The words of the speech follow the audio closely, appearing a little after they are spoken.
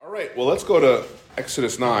right, well, let's go to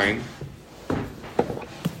Exodus 9.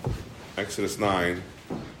 Exodus 9.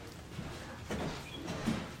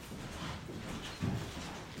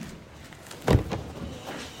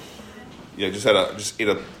 Yeah, just ate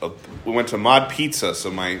a we went to Mod Pizza, so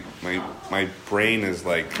my brain is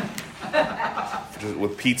like just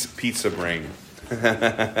with pizza brain.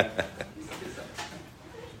 I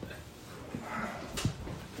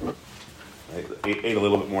ate a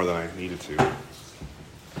little bit more than I needed to.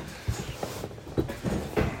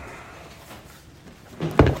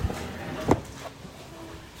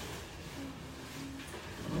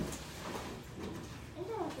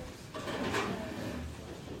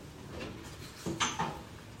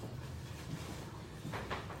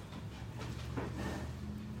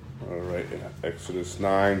 Exodus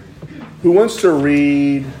 9. Who wants to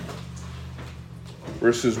read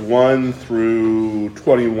verses 1 through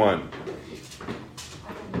 21?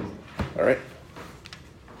 All right.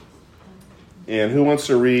 And who wants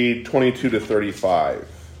to read 22 to 35?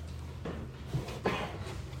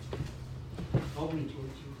 All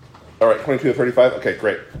right, 22 to 35? Okay,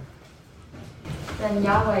 great. Then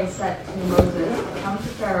Yahweh said to Moses, "Come to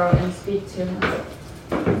Pharaoh and speak to him.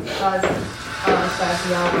 Thus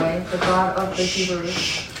says Yahweh, the God of the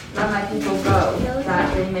Hebrews, let my people go,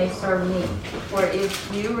 that they may serve me. For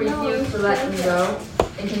if you refuse to let them go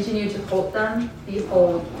and continue to hold them,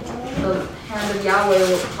 behold, the hand of Yahweh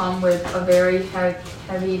will come with a very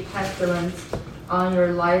heavy pestilence on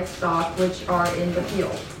your livestock which are in the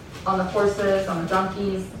field, on the horses, on the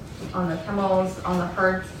donkeys, on the camels, on the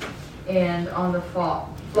herds, and on the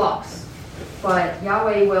flocks. But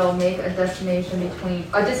Yahweh will make a distinction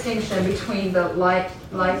between the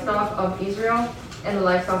livestock of Israel and the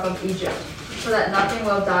livestock of Egypt, so that nothing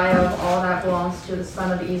will die of all that belongs to the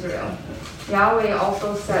son of Israel. Yahweh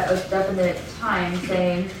also set a definite time,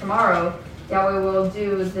 saying, tomorrow Yahweh will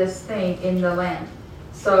do this thing in the land.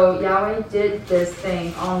 So Yahweh did this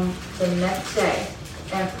thing on the next day,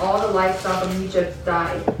 and all the livestock of Egypt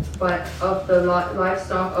died, but of the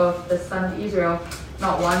livestock of the son of Israel,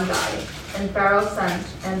 not one died. And Pharaoh sent,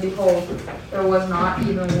 and behold, there was not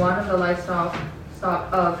even one of the livestock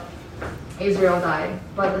of Israel died.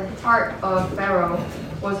 But the heart of Pharaoh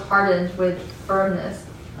was hardened with firmness,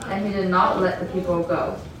 and he did not let the people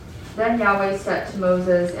go. Then Yahweh said to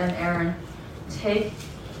Moses and Aaron, take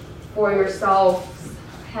for yourselves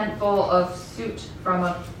a handful of soot from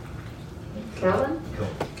a kiln,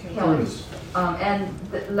 and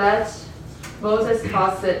let Moses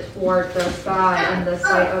toss it toward the sky in the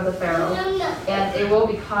sight of the Pharaoh, and it will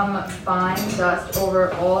become fine dust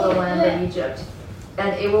over all the land of Egypt,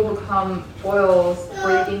 and it will become boils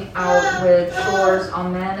breaking out with sores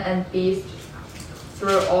on man and beast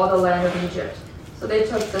through all the land of Egypt. So they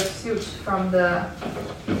took the soot from the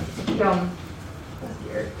kiln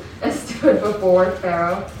and stood before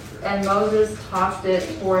Pharaoh, and Moses tossed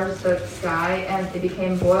it towards the sky, and it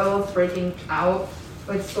became boils breaking out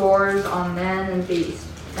with sores on man and beast.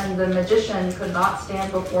 And the magician could not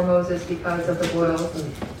stand before Moses because of the boils,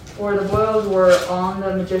 for the boils were on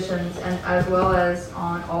the magicians and as well as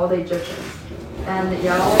on all the Egyptians. And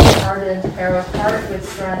Yahweh hardened Pharaoh's heart with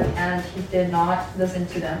strength, and he did not listen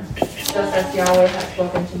to them, just as Yahweh had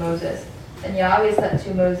spoken to Moses. And Yahweh said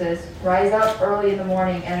to Moses, rise up early in the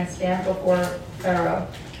morning and stand before Pharaoh,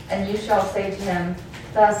 and you shall say to him,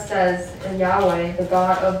 thus says Yahweh, the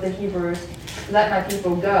God of the Hebrews, let my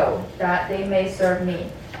people go, that they may serve me.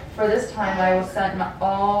 For this time I will send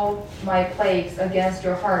all my plagues against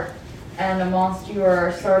your heart and amongst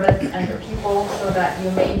your servants and your people, so that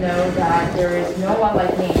you may know that there is no one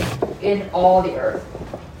like me in all the earth.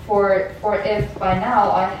 For if by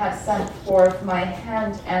now I had sent forth my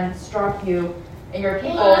hand and struck you and your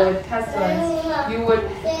people with pestilence, you would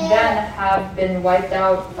then have been wiped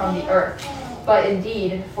out from the earth. But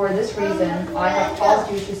indeed, for this reason, I have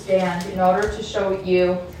caused you to stand, in order to show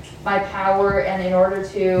you my power and in order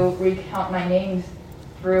to recount my name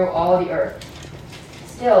through all the earth.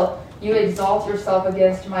 Still, you exalt yourself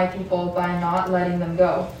against my people by not letting them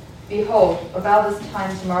go. Behold, about this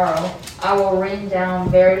time tomorrow, I will rain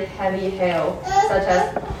down very heavy hail, such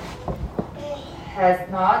as has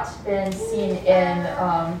not been seen in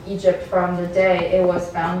Egypt from the day it was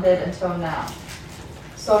founded until now.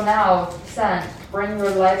 So now, send, bring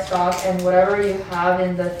your livestock and whatever you have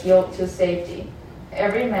in the field to safety.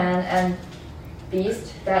 Every man and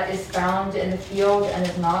beast that is found in the field and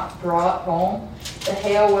is not brought home, the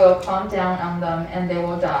hail will come down on them and they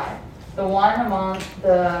will die. The one among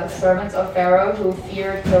the servants of Pharaoh who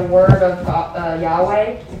feared the word of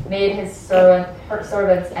Yahweh made his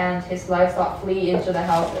servants and his livestock flee into the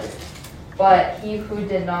houses. But he who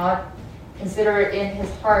did not consider in his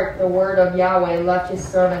heart the word of Yahweh, left his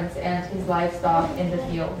servants and his livestock in the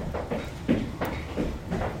field.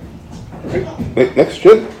 Wait, next,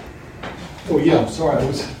 Jim. Oh yeah, I'm sorry.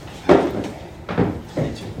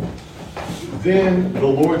 Then the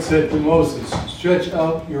Lord said to Moses, stretch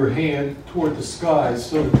out your hand toward the sky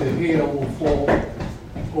so that the hail will fall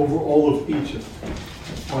over all of Egypt,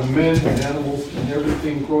 on men and animals and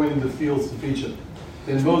everything growing in the fields of Egypt.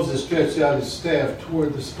 Then Moses stretched out his staff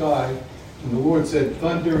toward the sky, and the Lord said,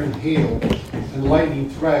 thunder and hail and lightning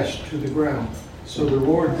thrashed to the ground. So the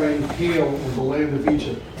Lord rained hail on the land of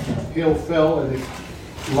Egypt. Hail fell and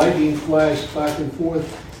the lightning flashed back and forth.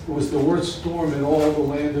 It was the worst storm in all the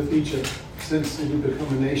land of Egypt since it had become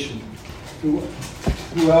a nation.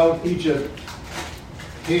 Throughout Egypt,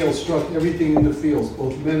 hail struck everything in the fields,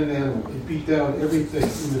 both men and animals. It beat down everything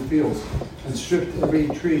in the fields and stripped every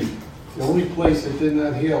tree. The only place that did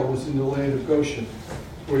not hail was in the land of Goshen,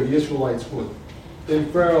 where the Israelites were.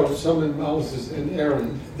 Then Pharaoh summoned Moses and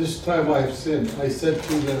Aaron. This time I have sinned. I said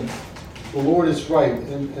to them, the Lord is right,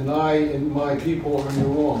 and I and my people are in the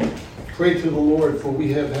wrong. Pray to the Lord, for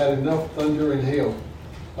we have had enough thunder and hail.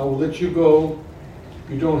 I will let you go.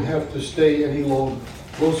 You don't have to stay any longer.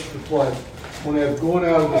 Moses replied, when I have gone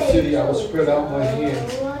out of the city, I will spread out my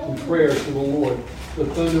hand in prayer to the Lord. The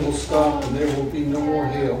thunder will stop, and there will be no more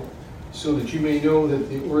hail, so that you may know that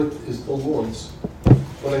the earth is the Lord's.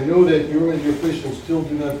 But I know that you and your officials still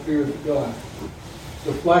do not fear God.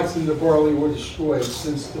 The flax and the barley were destroyed,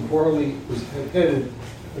 since the barley was headed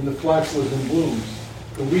and the flax was in blooms.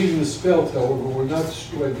 The wheat and the spelt, however, were not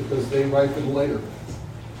destroyed because they ripened later.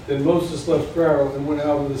 Then Moses left Pharaoh and went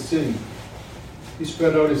out of the city. He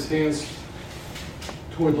spread out his hands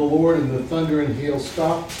toward the Lord, and the thunder and hail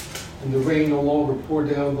stopped, and the rain no longer poured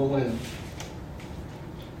down on the land.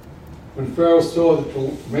 When Pharaoh saw that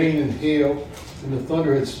the rain and hail and the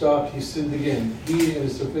thunder had stopped, he sinned again. He and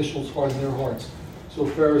his officials hardened their hearts. So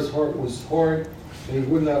Pharaoh's heart was hard, and he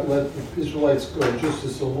would not let the Israelites go, just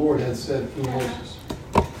as the Lord had said through Moses.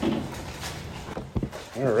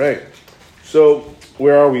 All right. So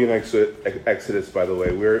where are we in Exodus? By the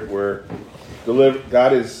way, we're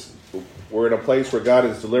in a place where God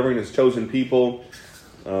is delivering His chosen people,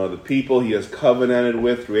 the people He has covenanted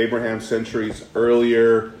with through Abraham centuries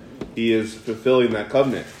earlier. He is fulfilling that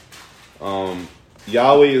covenant.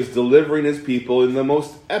 Yahweh is delivering His people in the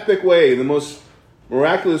most epic way, in the most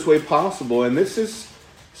miraculous way possible, and this is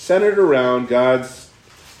centered around God's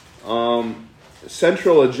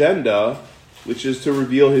central agenda, which is to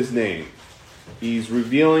reveal His name. He's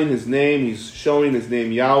revealing His name. He's showing His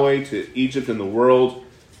name Yahweh to Egypt and the world.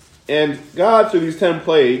 And God, through these 10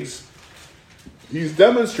 plagues, He's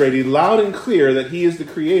demonstrating loud and clear that He is the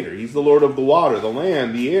Creator. He's the Lord of the water, the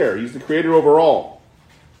land, the air. He's the Creator over all.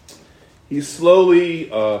 He's slowly,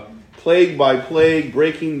 plague by plague,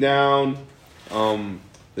 breaking down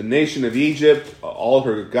the nation of Egypt, all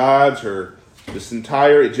her gods, this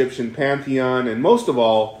entire Egyptian pantheon, and most of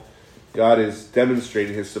all, God is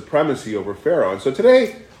demonstrating His supremacy over Pharaoh. And so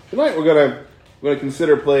tonight we're going to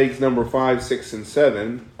consider plagues number 5, 6, and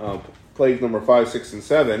 7. Plagues number 5, 6, and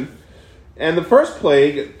 7. And the first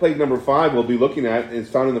plague number 5, we'll be looking at is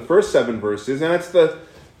found in the first 7 verses, and it's the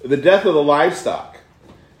death of the livestock.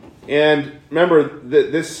 And remember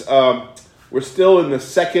this. We're still in the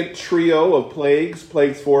second trio of plagues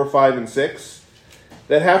 4, 5, and 6,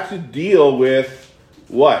 that have to deal with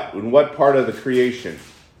what? In what part of the creation?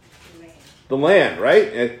 The land,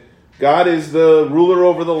 right? God is the ruler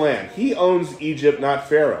over the land. He owns Egypt, not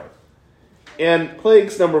Pharaoh. And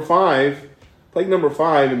plague number 5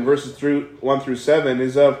 in verses 1 through 7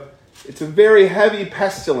 it's a very heavy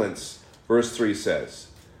pestilence, verse 3 says.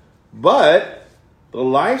 But the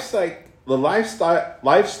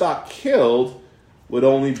livestock killed would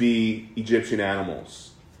only be Egyptian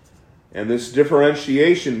animals. And this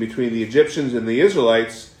differentiation between the Egyptians and the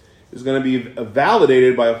Israelites is going to be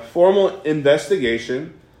validated by a formal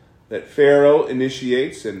investigation that Pharaoh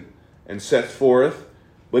initiates and sets forth.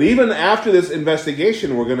 But even after this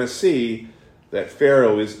investigation, we're going to see that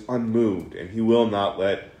Pharaoh is unmoved and he will not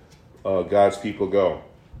let God's people go.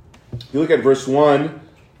 If you look at verse 1,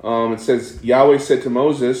 it says, Yahweh said to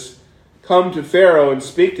Moses, come to Pharaoh and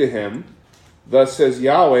speak to him. Thus says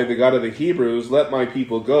Yahweh, the God of the Hebrews, let my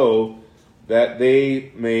people go, that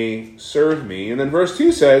they may serve me. And then verse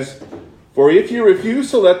 2 says, for if you refuse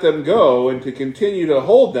to let them go and to continue to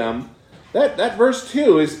hold them, that verse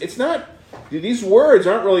 2 it's not, these words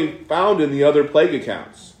aren't really found in the other plague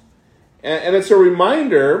accounts. And it's a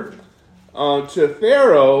reminder to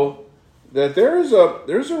Pharaoh that there's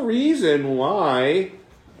a reason why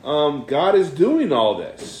God is doing all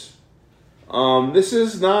this. This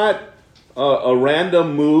is not a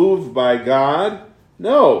random move by God.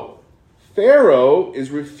 No, Pharaoh is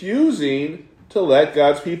refusing to let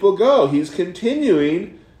God's people go. He's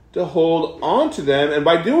continuing to hold on to them, and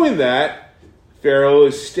by doing that, Pharaoh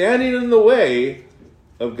is standing in the way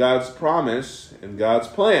of God's promise and God's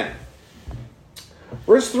plan.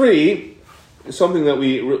 Verse 3 is something that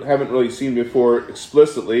we haven't really seen before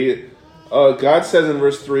explicitly. God says in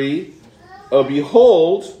verse 3,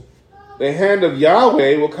 "Behold, the hand of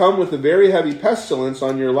Yahweh will come with a very heavy pestilence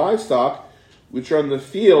on your livestock, which are in the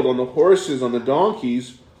field, on the horses, on the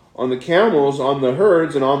donkeys, on the camels, on the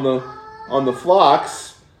herds, and on the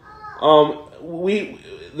flocks."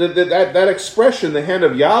 That expression, the hand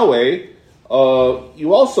of Yahweh, we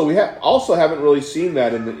also haven't really seen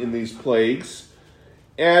that in these plagues.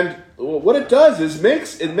 And what it does is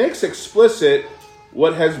it makes explicit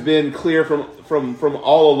what has been clear from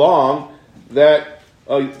all along, that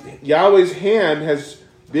Yahweh's hand has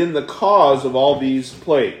been the cause of all these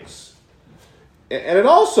plagues. And it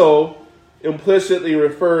also implicitly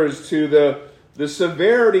refers to the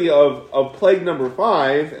severity of plague number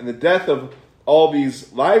 5, and the death of all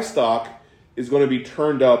these livestock is going to be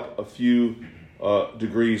turned up a few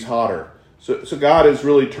degrees hotter. So God is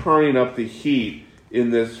really turning up the heat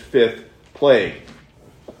in this 5th plague.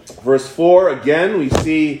 Verse 4, again, we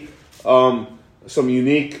see some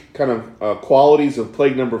unique kind of qualities of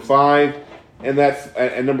plague number 5,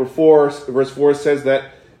 and number 4, verse 4 says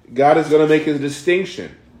that God is going to make a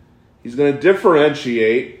distinction. He's going to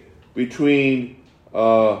differentiate between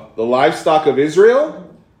the livestock of Israel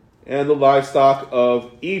and the livestock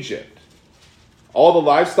of Egypt. All the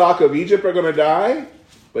livestock of Egypt are going to die,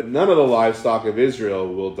 but none of the livestock of Israel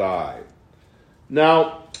will die.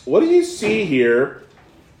 Now, what do you see here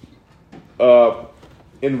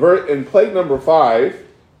in plague number 5?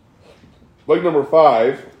 Plague number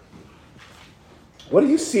 5. What do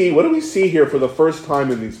you see? What do we see here for the first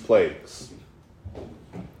time in these plagues?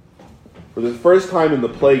 For the first time in the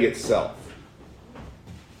plague itself.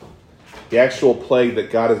 The actual plague that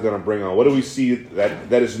God is going to bring on. What do we see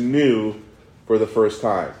that is new for the first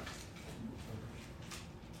time?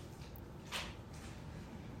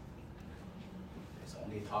 It's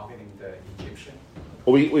only targeting the Egyptian.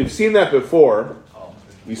 Well, we've seen that before.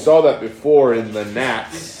 We saw that before in the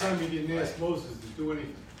gnats. This time he didn't ask Moses to do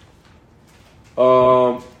anything.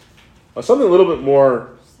 Something a little bit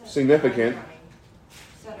more significant.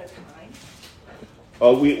 Set a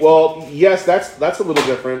time. Yes, that's a little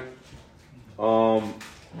different.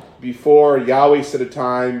 Before Yahweh set a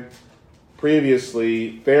time,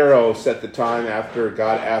 previously Pharaoh set the time after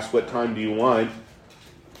God asked, "What time do you want?"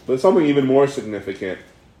 But something even more significant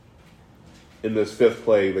in this 5th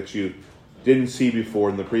plague that you didn't see before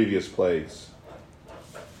in the previous plagues.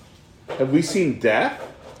 Have we seen death?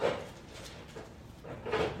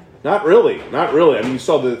 Not really. I mean, you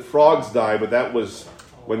saw the frogs die, but that was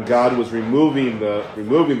when God was removing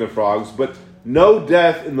the frogs, but no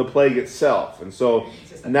death in the plague itself. And so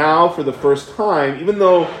now, for the first time, even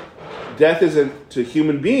though death isn't to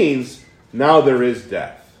human beings, now there is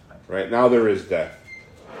death. Right? Now there is death.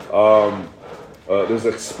 There's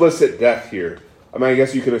explicit death here. I mean, I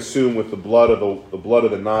guess you can assume with the blood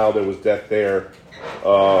of the Nile there was death there,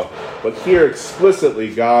 but here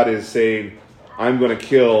explicitly God is saying, I'm going to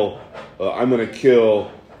kill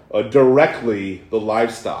directly the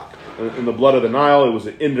livestock. In the blood of the Nile, it was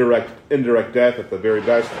an indirect death at the very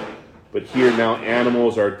best, but here now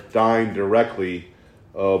animals are dying directly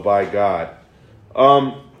by God.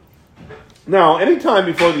 Now, anytime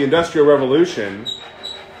before the Industrial Revolution,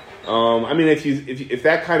 I mean, if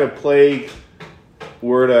that kind of plague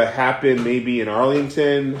were to happen, maybe in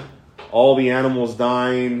Arlington, all the animals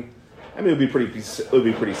dying, I mean, it would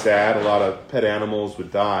be pretty sad. A lot of pet animals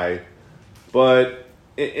would die. But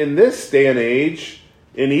in this day and age,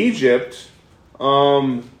 in Egypt,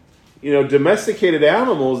 domesticated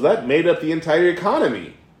animals, that made up the entire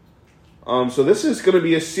economy. So this is going to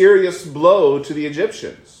be a serious blow to the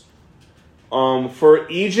Egyptians. For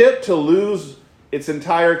Egypt to lose its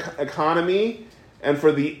entire economy, and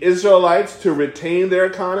for the Israelites to retain their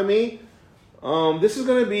economy, this is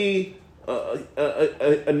going to be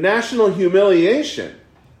a national humiliation.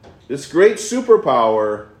 This great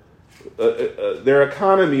superpower, their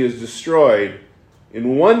economy is destroyed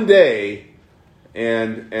in one day,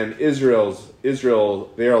 and Israel,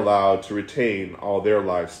 they're allowed to retain all their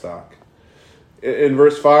livestock. In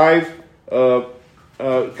verse 5,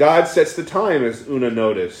 God sets the time, as Una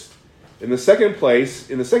noticed. In the second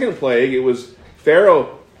plague, it was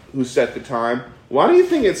Pharaoh who set the time. Why do you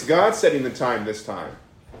think it's God setting the time this time?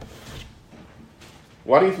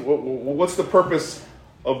 What's the purpose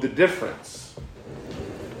of the difference?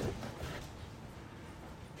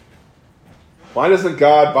 Why doesn't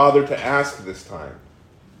God bother to ask this time?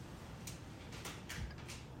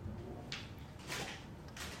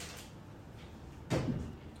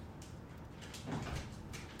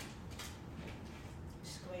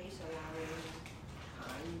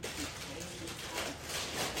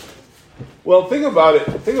 Well, think about it.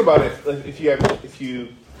 If you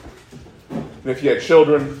had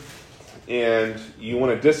children and you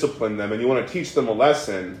want to discipline them and you want to teach them a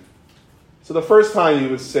lesson, so the first time you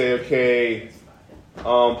would say, okay,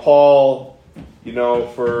 Paul,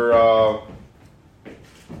 for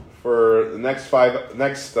the next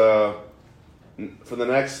 1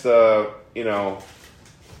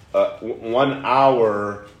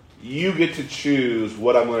 hour, you get to choose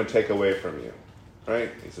what I'm going to take away from you.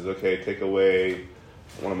 Right? He says, okay, take away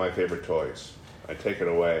one of my favorite toys. I take it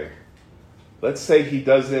away. Let's say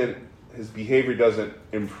his behavior doesn't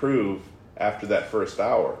improve after that first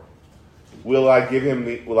hour. Will I give him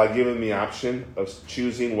the option of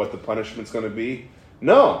choosing what the punishment's going to be?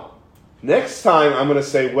 No. Next time I'm going to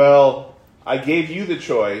say, well, I gave you the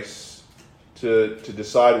choice to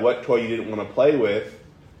decide what toy you didn't want to play with.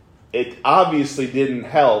 It obviously didn't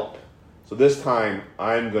help. So this time,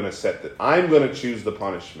 I'm going to choose the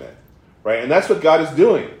punishment, right? And that's what God is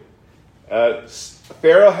doing.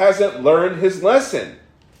 Pharaoh hasn't learned his lesson.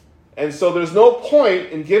 And so there's no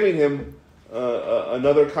point in giving him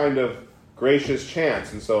another kind of gracious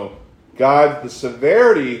chance. And so the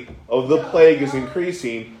severity of the plague is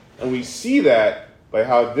increasing. And we see that by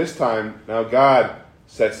how this time, now God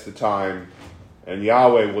sets the time. And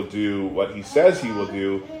Yahweh will do what he says he will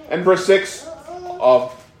do. And verse 6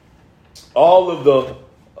 all of the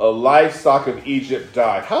livestock of Egypt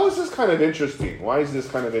died. How is this kind of interesting? Why is this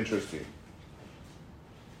kind of interesting?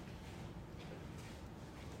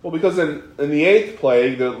 Well, because in the 8th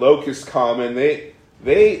plague, the locusts come and they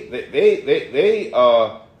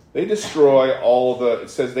destroy all the. It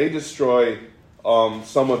says they destroy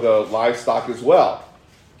some of the livestock as well.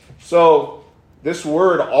 So this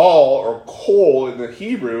word "all" or "kol" in the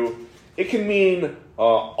Hebrew, it can mean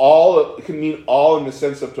all. It can mean all in the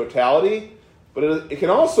sense of totality, but it can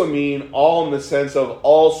also mean all in the sense of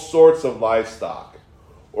all sorts of livestock,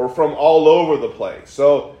 or from all over the place.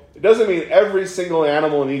 So it doesn't mean every single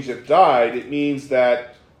animal in Egypt died. It means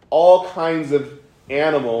that all kinds of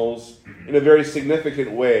animals, in a very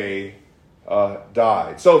significant way,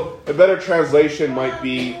 died. So a better translation might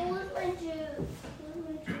be,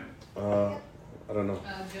 I don't know.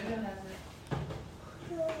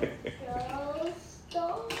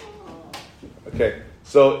 Okay,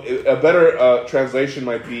 so a better translation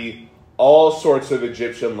might be all sorts of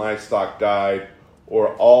Egyptian livestock died,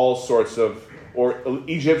 or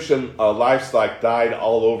Egyptian livestock died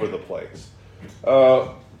all over the place.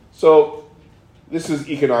 So this is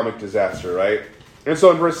economic disaster, right? And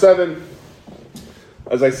so in verse 7,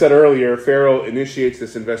 as I said earlier, Pharaoh initiates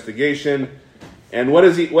this investigation, and what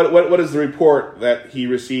is the report that he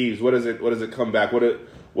receives? What does it come back?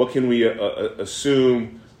 What can we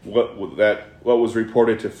assume? What was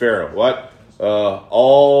reported to Pharaoh? What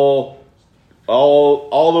all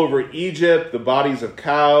over Egypt, the bodies of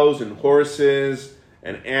cows and horses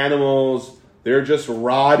and animals, they're just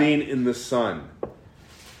rotting in the sun.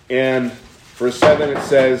 And verse 7, it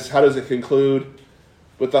says, how does it conclude?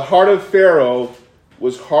 But the heart of Pharaoh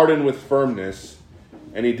was hardened with firmness,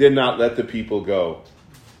 and he did not let the people go.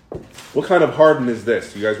 What kind of hardened is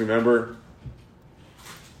this? Do you guys remember?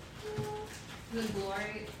 The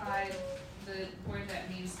glory, the word that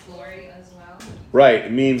means glory as well. Right.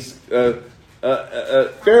 It means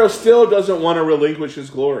Pharaoh still doesn't want to relinquish his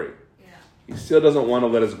glory. Yeah. He still doesn't want to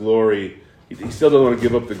let his glory, he still doesn't want to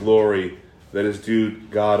give up the glory that is due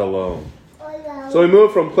God alone. So we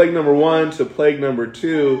move from plague number 1 to plague number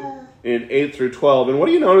 2 in 8 through 12. And what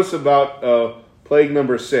do you notice about plague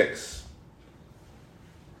number 6?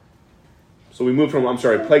 So we move from,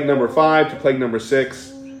 plague number 5 to plague number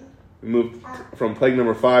 6. We move from plague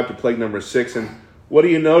number 5 to plague number 6. And what do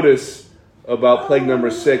you notice about plague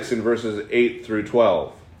number 6 in verses 8 through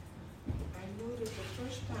 12? I noticed the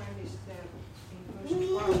first time is that in verse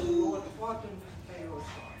 12, the Lord hardened Pharaoh's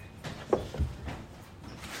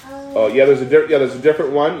heart. There's a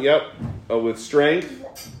different one. Yep, with strength.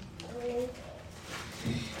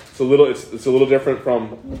 It's a little different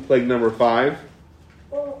from plague number 5.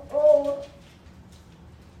 But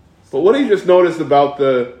what do you just notice about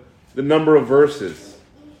the number of verses?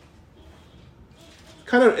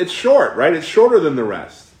 It's short, right? It's shorter than the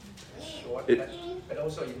rest. Short, but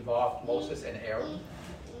also involved Moses and Aaron.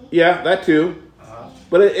 Yeah, that too.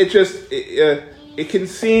 But it can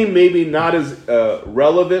seem maybe not as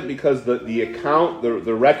relevant because the account,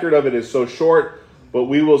 the record of it is so short. But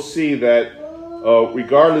we will see that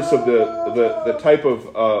regardless of the type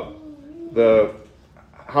of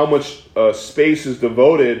how much space is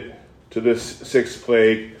devoted to this sixth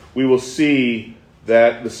plague, we will see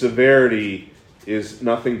that the severity is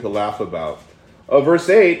nothing to laugh about. Verse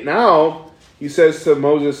 8, now he says to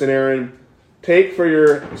Moses and Aaron, take for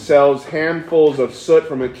yourselves handfuls of soot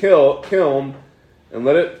from a kiln, and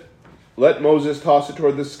let Moses toss it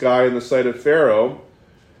toward the sky in the sight of Pharaoh,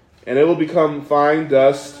 and it will become fine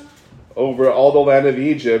dust over all the land of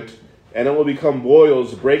Egypt, and it will become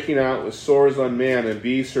boils breaking out with sores on man and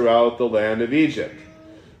beast throughout the land of Egypt.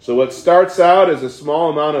 So what starts out as a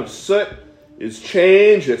small amount of soot is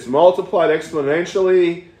changed, it's multiplied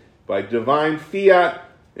exponentially by divine fiat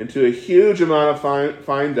into a huge amount of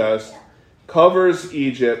fine dust, covers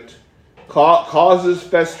Egypt, causes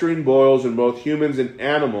festering boils in both humans and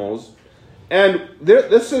animals. And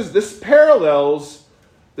this parallels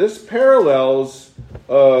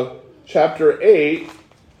chapter 8,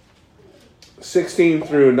 16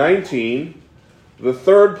 through 19, the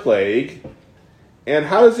third plague. And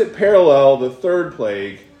how does it parallel the third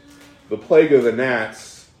plague, the plague of the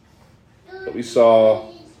gnats that we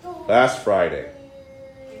saw last Friday?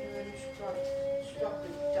 Struck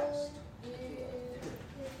with dust.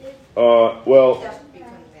 Dust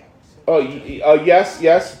become gnats.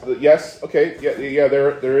 Yes. Okay, yeah.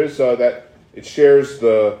 There is that. It shares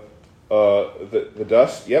the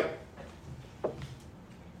dust. Yep.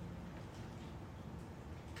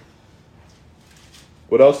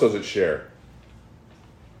 What else does it share?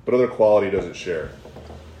 What other quality does it share?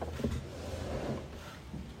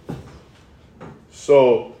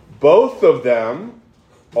 So both of them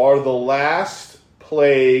are the last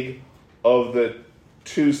plague of the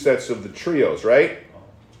two sets of the trios, right?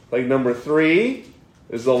 Plague number 3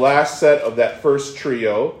 is the last set of that first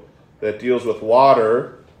trio that deals with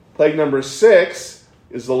water. Plague number 6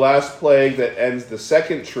 is the last plague that ends the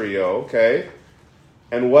second trio, okay?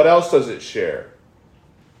 And what else does it share?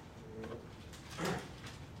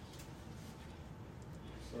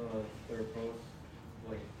 They're both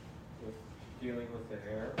dealing with the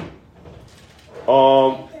air.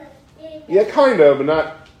 Yeah, kind of, but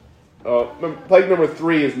not. Plague number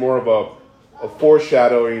 3 is more of a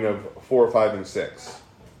foreshadowing of 4, 5, and 6.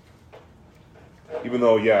 Even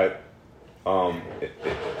though, yeah,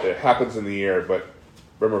 it happens in the air, but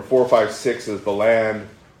remember, 4, 5, 6 is the land.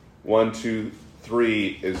 1, 2,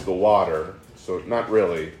 3 is the water. So not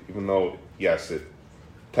really, even though, yes,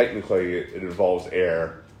 technically it involves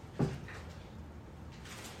air.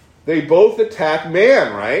 They both attack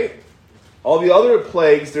man, right? All the other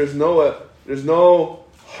plagues, there's no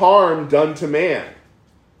harm done to man.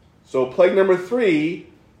 So plague number 3,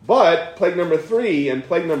 but plague number 3 and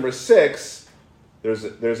plague number 6, there's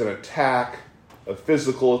an attack, a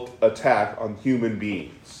physical attack on human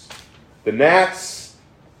beings. The gnats,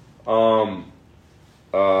 there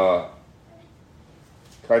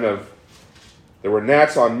were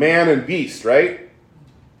gnats on man and beast, right?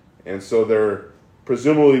 And so they're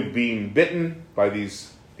presumably being bitten by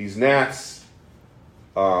these gnats,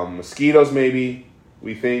 mosquitoes maybe,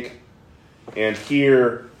 we think. And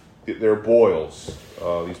here, they're boils,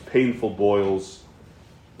 these painful boils,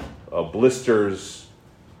 blisters.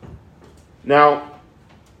 Now,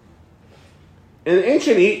 in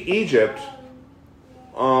ancient Egypt,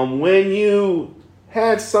 when you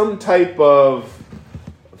had some type of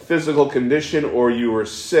physical condition or you were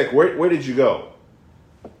sick, where did you go?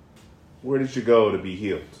 Where did you go to be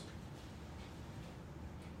healed?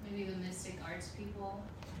 Maybe the mystic arts people.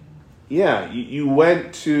 Yeah, you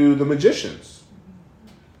went to the magicians.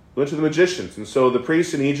 You went to the magicians. And so the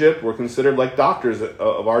priests in Egypt were considered like doctors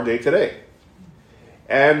of our day today.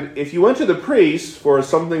 And if you went to the priest for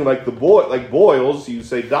something like boils, you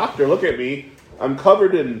say, "Doctor, look at me. I'm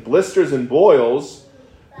covered in blisters and boils."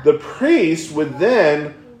 The priest would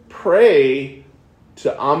then pray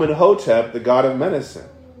to Amenhotep, the god of medicine.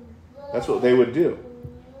 That's what they would do.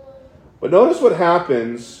 But notice what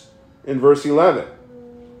happens in verse 11.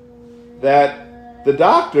 That the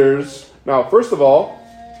doctors, now first of all,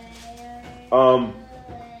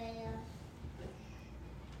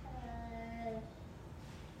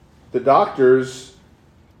 the doctors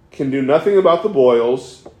can do nothing about the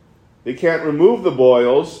boils. They can't remove the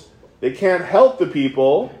boils. They can't help the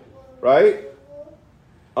people, right?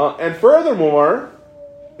 And furthermore,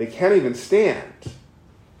 they can't even stand.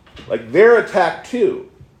 Like, they're attacked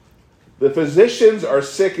too. The physicians are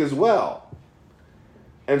sick as well.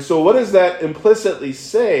 And so what does that implicitly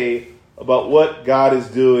say about what God is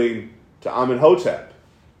doing to Amenhotep?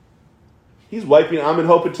 He's wiping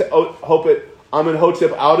Amenhotep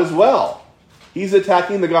out as well. He's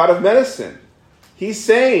attacking the god of medicine. He's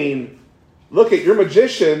saying, look at your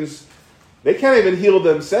magicians, they can't even heal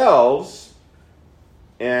themselves.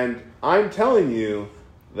 And I'm telling you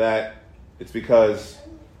that it's because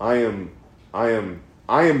I am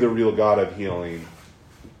the real God of healing.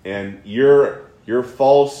 And your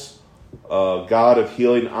false God of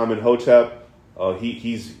healing, Amenhotep,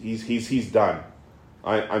 he's done.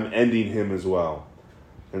 I'm ending him as well.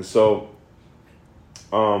 And so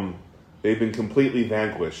they've been completely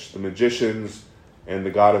vanquished, the magicians and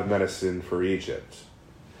the god of medicine for Egypt.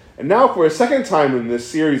 And now for a second time in this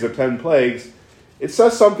series of 10 plagues, it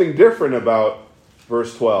says something different about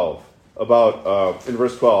verse 12, about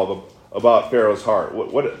Pharaoh's heart.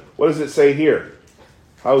 What does it say here?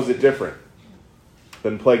 How is it different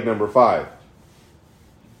than plague number 5?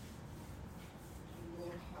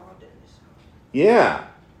 Yeah.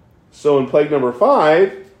 So in plague number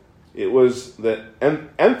 5, it was the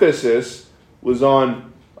emphasis was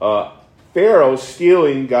on Pharaoh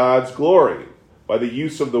stealing God's glory by the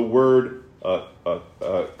use of the word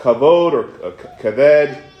kavod or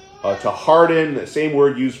kaved, to harden, the same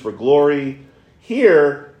word used for glory.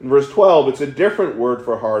 Here, in verse 12, it's a different word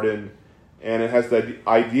for harden, and it has the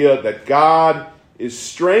idea that God is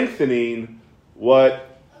strengthening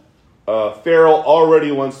what Pharaoh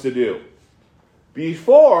already wants to do.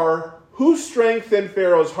 Before, who strengthened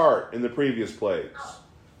Pharaoh's heart in the previous plagues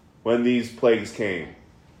when these plagues came?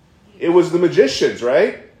 It was the magicians,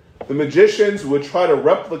 right? The magicians would try to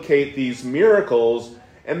replicate these miracles,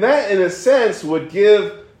 and that, in a sense, would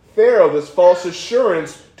give Pharaoh this false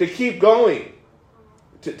assurance to keep going.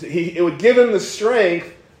 It would give him the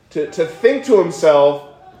strength to think to himself,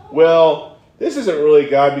 well, this isn't really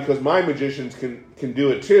God because my magicians can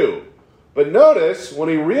do it too. But notice, when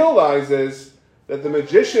he realizes that the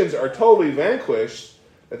magicians are totally vanquished,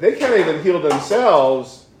 that they can't even heal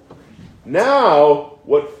themselves, now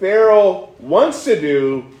what Pharaoh wants to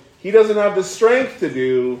do, he doesn't have the strength to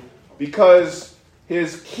do because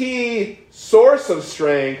his key source of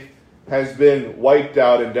strength has been wiped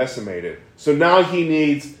out and decimated. So now he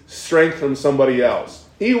needs strength from somebody else.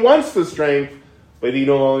 He wants the strength, but he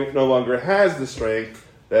no longer has the strength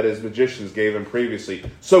that his magicians gave him previously.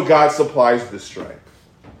 So God supplies the strength.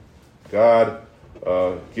 God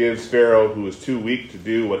gives Pharaoh, who is too weak to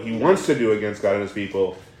do what he wants to do against God and his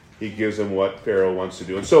people, he gives him what Pharaoh wants to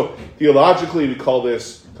do. And so theologically we call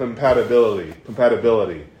this compatibility,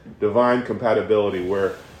 divine compatibility,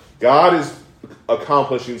 where God is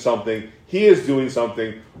accomplishing something, he is doing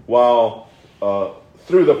something, while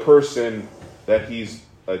through the person that he's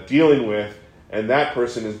dealing with, and that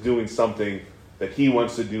person is doing something that he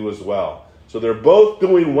wants to do as well. So they're both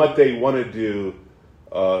doing what they want to do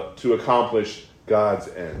to accomplish God's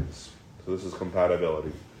ends. So this is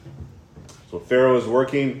compatibility. So Pharaoh is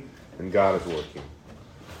working and God is working,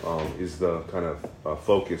 is the kind of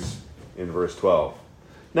focus in verse 12.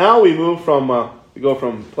 Now we move from, we go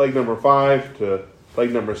from plague number 5 to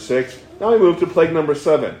plague number 6. Now we move to plague number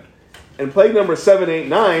 7. And plague number 7, 8,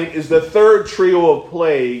 9 is the third trio of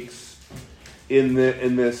plagues in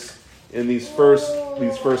these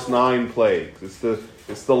first 9 plagues.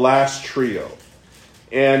 It's the last trio.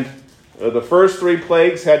 And the first 3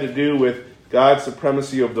 plagues had to do with God's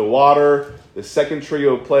supremacy over the water. The second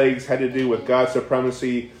trio of plagues had to do with God's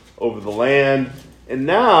supremacy over the land. And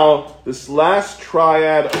now, this last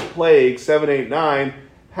triad of plagues, 7, 8, 9,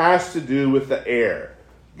 has to do with the air.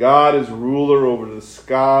 God is ruler over the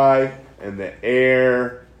sky and the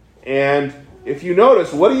air. And if you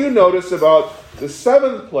notice, what do you notice about the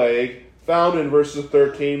 7th plague found in verses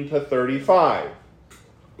 13 to 35?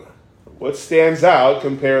 What stands out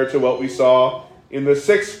compared to what we saw in the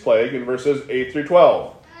 6th plague in verses 8 through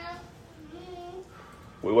 12?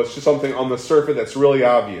 What's just something on the surface that's really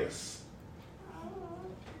obvious?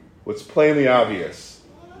 What's plainly obvious?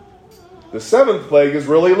 The 7th plague is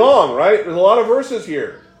really long, right? There's a lot of verses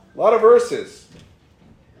here. A lot of verses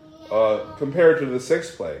compared to the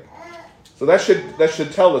 6th plague. So that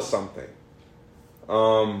should tell us something.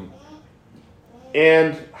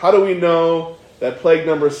 And how do we know that plague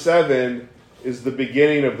number 7 is the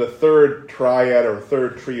beginning of the third triad or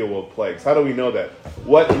third trio of plagues? How do we know that?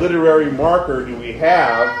 What literary marker do we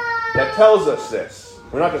have that tells us this?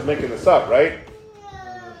 We're not just making this up, right?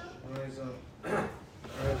 Rise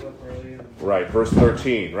up early. Right, verse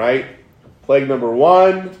 13, right? Plague number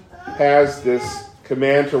 1 has this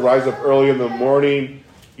command to rise up early in the morning.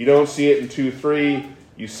 You don't see it in 2, 3.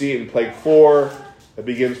 You see it in plague 4. It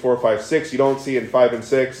begins 4, 5, 6. You don't see it in 5 and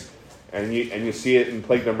 6. And you see it in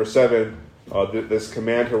plague number 7, this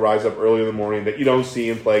command to rise up early in the morning that you don't see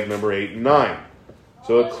in plague number 8 and 9.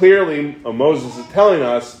 So clearly, Moses is telling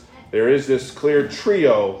us there is this clear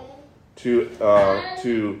trio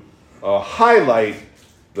to highlight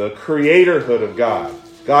the creatorhood of God.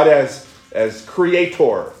 God as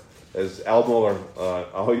creator. As Al Mohler,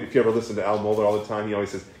 if you ever listen to Al Mohler all the time, he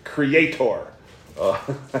always says, creator.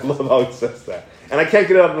 I love how he says that. And I can't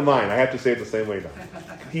get it out of my mind. I have to say it the same way now.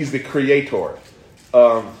 He's the creator.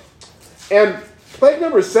 And plague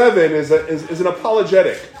number 7 is an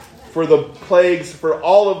apologetic for the plagues, for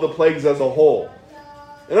all of the plagues as a whole.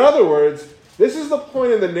 In other words, this is the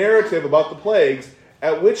point in the narrative about the plagues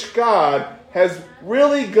at which God has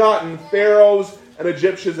really gotten Pharaoh's and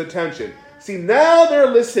Egyptians' attention. See, now they're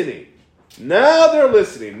listening. Now they're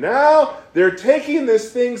listening. Now they're taking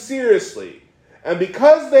this thing seriously. And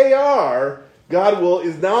because they are, God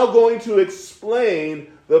is now going to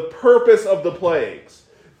explain the purpose of the plagues.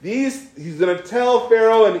 He's going to tell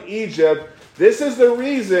Pharaoh and Egypt, this is the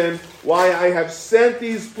reason why I have sent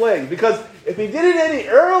these plagues. Because if he did it any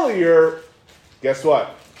earlier, guess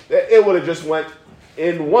what? It would have just went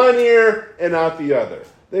in one ear and out the other.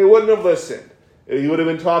 They wouldn't have listened. He would have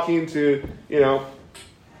been talking to,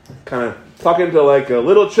 kind of talking to like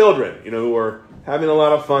little children, who were having a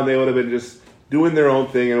lot of fun. They would have been just doing their own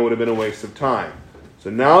thing, and it would have been a waste of time. So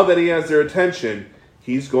now that he has their attention,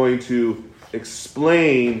 he's going to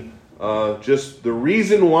explain just the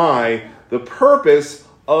reason why, the purpose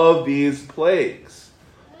of these plagues.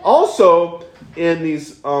 Also, in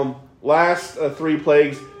these last 3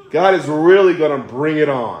 plagues, God is really going to bring it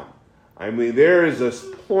on. I mean, there is a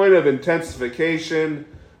point of intensification.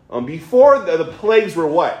 Before the plagues were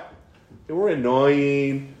what? They were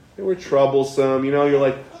annoying. They were troublesome. You're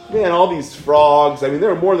like, man, all these frogs. I mean, they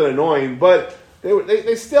were more than annoying, but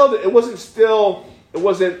they still. It wasn't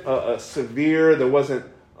severe. There wasn't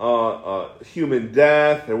human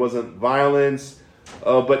death. There wasn't violence,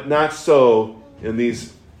 but not so in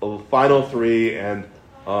these final 3 and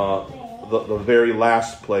the very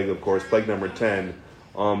last plague, of course, plague number 10.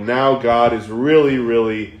 Now God is really,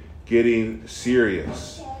 really getting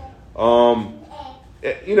serious.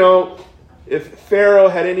 If Pharaoh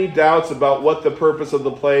had any doubts about what the purpose of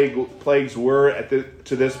the plagues were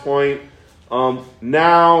to this point,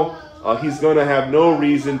 now he's going to have no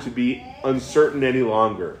reason to be uncertain any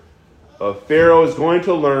longer. Pharaoh is going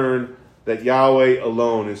to learn that Yahweh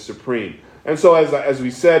alone is supreme. And so, as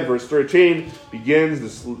we said, verse 13 begins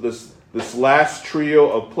this last trio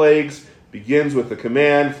of plagues. Begins with the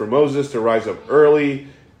command for Moses to rise up early,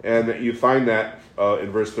 and that you find that in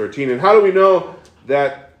verse 13. And how do we know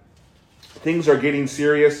that things are getting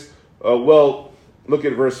serious? Well, look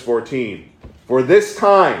at verse 14. For this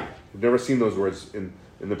time, we've never seen those words in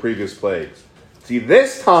the previous plagues. See,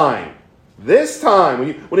 this time,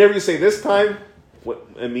 whenever you say this time, what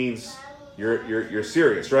it means you're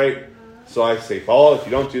serious, right? So I say, Paul, if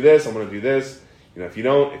you don't do this, I'm going to do this. If you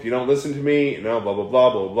don't listen to me, blah blah blah blah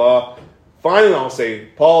blah blah. Finally, I'll say,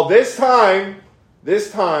 Paul, this time,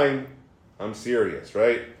 I'm serious,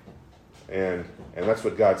 right? And that's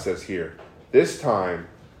what God says here. This time,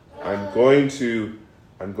 I'm going to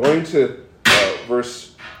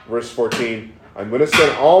verse 14, I'm going to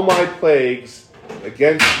send all my plagues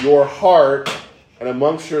against your heart and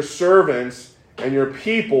amongst your servants and your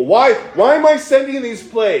people. Why am I sending these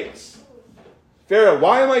plagues? Pharaoh,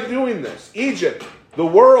 why am I doing this? Egypt, the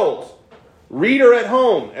world, reader at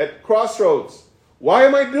home, at Crossroads, why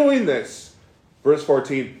am I doing this? Verse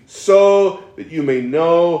 14, so that you may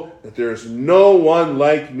know that there is no one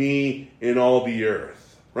like me in all the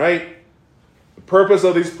earth. Right? The purpose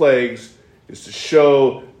of these plagues is to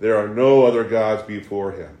show there are no other gods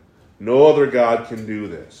before him. No other God can do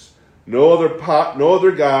this. No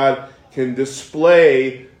other God can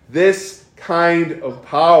display this kind of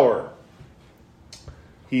power.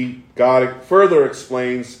 God further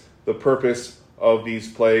explains the purpose of these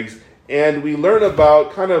plagues, and we learn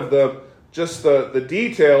about kind of the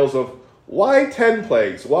details of why 10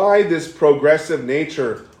 plagues, why this progressive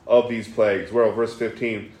nature of these plagues. Well, verse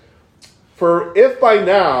 15. For if by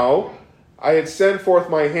now I had sent forth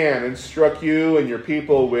my hand and struck you and your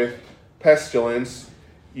people with pestilence,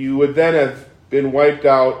 you would then have been wiped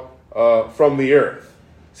out from the earth.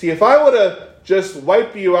 See, if I would have just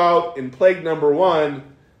wiped you out in plague number 1,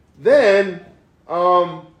 then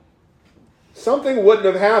something wouldn't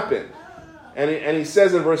have happened. And he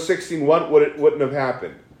says in verse 16, what wouldn't have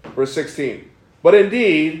happened? Verse 16. But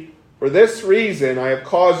indeed, for this reason I have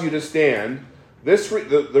caused you to stand.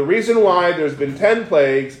 The reason why there's been 10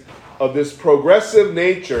 plagues of this progressive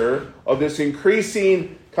nature, of this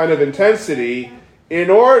increasing kind of intensity, in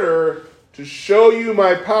order to show you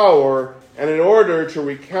my power and in order to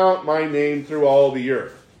recount my name through all the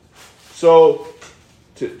earth. So,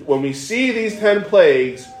 when we see these 10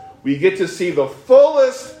 plagues, we get to see the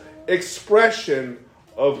fullest expression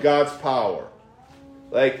of God's power.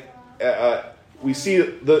 Like we see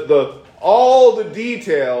all the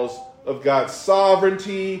details of God's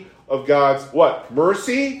sovereignty, of God's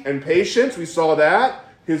mercy and patience. We saw that.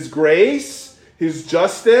 His grace, his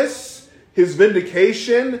justice, his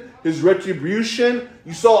vindication, his retribution.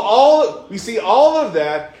 We see all of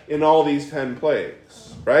that in all these 10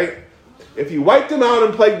 plagues, right? If you wiped them out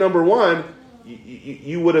in plague number 1,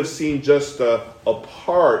 you would have seen just a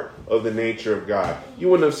part of the nature of God. You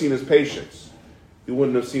wouldn't have seen his patience. You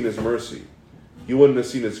wouldn't have seen his mercy. You wouldn't have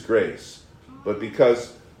seen his grace. But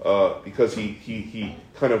because he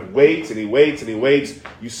kind of waits and he waits and he waits,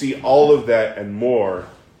 you see all of that and more,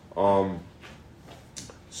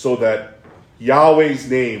 so that Yahweh's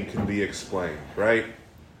name can be explained, right?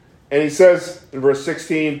 And he says in verse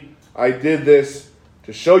 16, I did this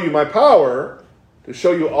to show you my power, to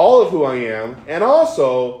show you all of who I am, and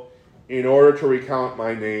also in order to recount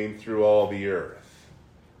my name through all the earth.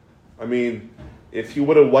 I mean, if you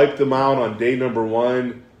would have wiped them out on day number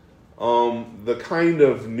 1, the kind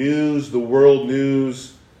of news, the world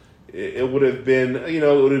news, it would have been,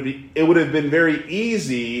 it would have been very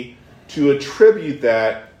easy to attribute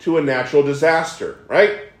that to a natural disaster,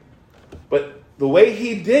 right? But the way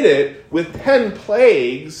he did it with 10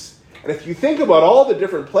 plagues, and if you think about all the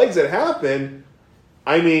different plagues that happened,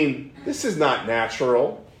 I mean, this is not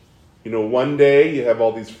natural. One day you have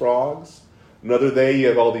all these frogs. Another day you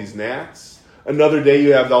have all these gnats. Another day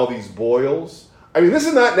you have all these boils. I mean, this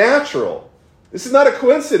is not natural. This is not a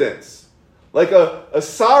coincidence. Like a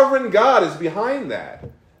sovereign God is behind that.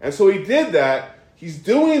 And so he did that. He's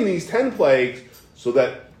doing these 10 plagues so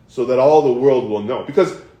that all the world will know.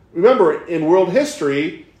 Because remember, in world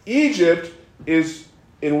history, Egypt is,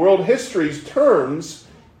 in world history's terms,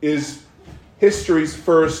 is history's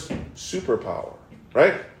first superpower,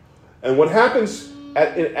 right? And what happens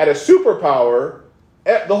at a superpower,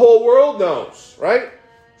 the whole world knows, right?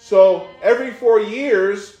 So every 4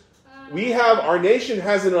 years, our nation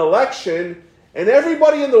has an election, and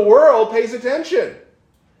everybody in the world pays attention.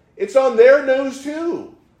 It's on their nose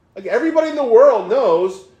too. Like everybody in the world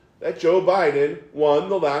knows that Joe Biden won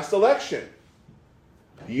the last election.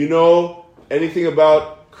 Do you know anything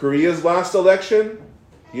about Korea's last election?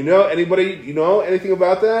 You know anything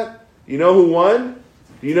about that? You know who won?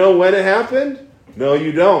 Do you know when it happened? No,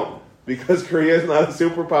 you don't, because Korea is not a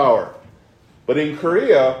superpower. But in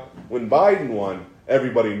Korea, when Biden won,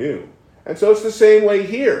 everybody knew. And so it's the same way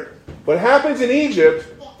here. What happens in Egypt,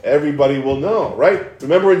 everybody will know, right?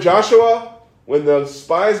 Remember in Joshua, when the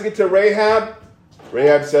spies get to Rahab,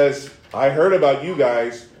 Rahab says, I heard about you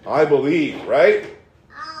guys. I believe, right?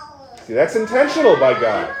 See, that's intentional by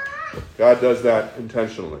God. God does that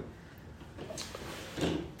intentionally.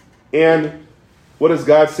 And what does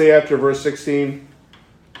God say after verse 16?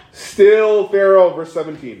 Still, Pharaoh, verse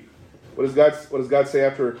 17. What does God say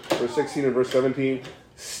after verse 16 and verse 17?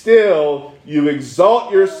 Still, you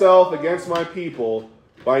exalt yourself against my people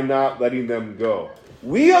by not letting them go.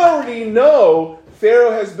 We already know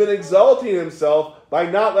Pharaoh has been exalting himself by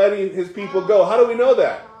not letting his people go. How do we know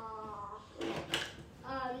that?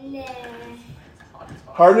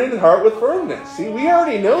 Harden his heart with firmness. See, we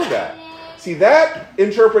already know that. See, that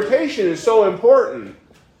interpretation is so important.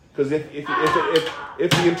 Because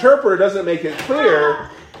if the interpreter doesn't make it clear,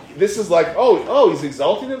 this is like, oh, he's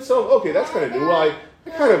exalting himself? Okay, that's kind of new. Well, I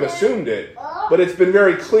kind of assumed it. But it's been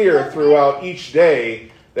very clear throughout each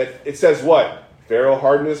day that it says what? Pharaoh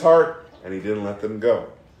hardened his heart, and he didn't let them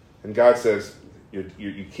go. And God says,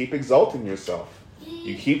 you keep exalting yourself.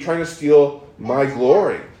 You keep trying to steal my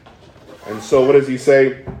glory. And so what does he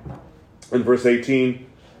say in verse 18?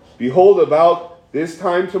 Behold, about this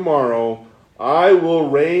time tomorrow, I will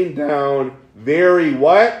rain down very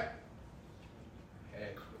what?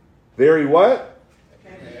 Very what?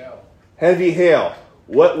 Hail. Heavy hail.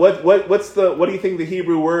 What do you think the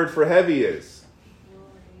Hebrew word for heavy is?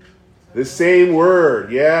 The same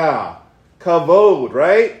word, yeah. Kavod,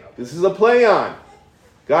 right? This is a play on.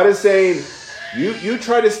 God is saying, you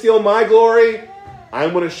try to steal my glory,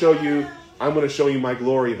 I'm going to show you my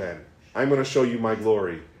glory then. I'm going to show you my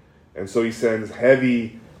glory. And so he sends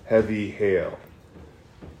heavy, heavy hail.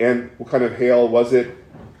 And what kind of hail was it?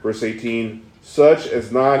 Verse 18, such as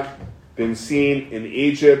not been seen in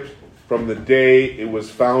Egypt from the day it was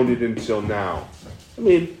founded until now. I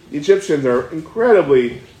mean, the Egyptians are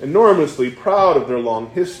enormously proud of their long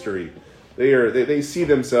history. They see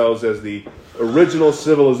themselves as the original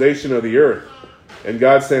civilization of the earth. And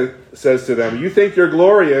God says to them, you think you're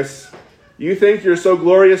glorious? You think you're so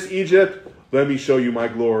glorious, Egypt? Let me show you my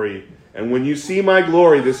glory. And when you see my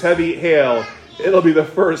glory, this heavy hail, it'll be the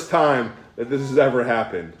first time that this has ever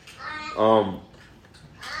happened.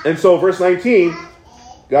 And so verse 19,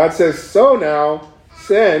 God says, so now,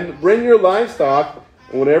 bring your livestock,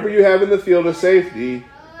 and whatever you have in the field to safety,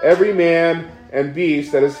 every man and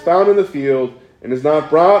beast that is found in the field and is not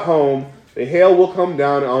brought home, the hail will come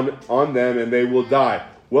down on them and they will die.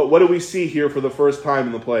 What do we see here for the first time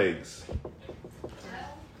in the plagues?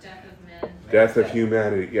 Death of men. Death of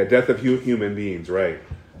humanity. Yeah, death of human beings, right.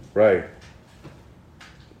 Right.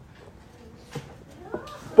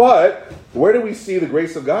 But where do we see the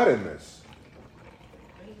grace of God in this?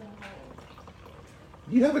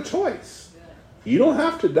 You have a choice. You don't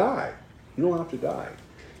have to die. You don't have to die.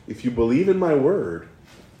 If you believe in my word,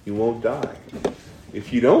 you won't die.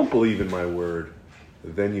 If you don't believe in my word,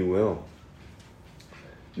 then you will.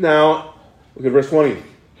 Now, look at verse 20.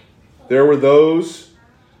 There were those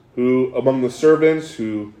who, among the servants,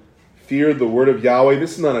 who feared the word of Yahweh.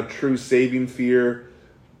 This is not a true saving fear,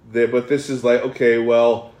 but this is like, okay,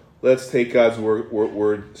 well, let's take God's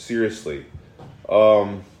word seriously.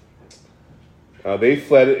 They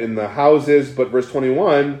fled in the houses, but verse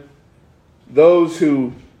 21, those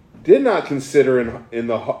who did not consider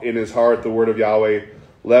in his heart the word of Yahweh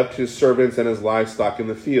left his servants and his livestock in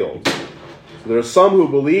the field. So there are some who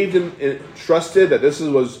believed and trusted that this is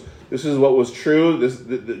what was true.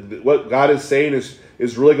 What God is saying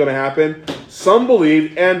is really going to happen. Some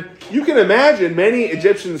believed, and you can imagine many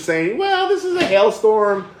Egyptians saying, well, this is a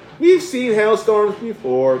hailstorm. We've seen hailstorms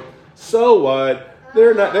before. So what?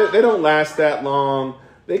 They don't last that long.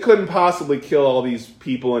 They couldn't possibly kill all these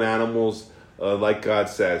people and animals like God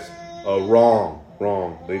says.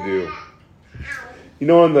 Wrong. They do. You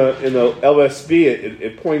know, in the LSB,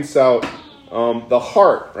 it points out the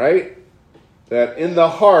heart, right? That in the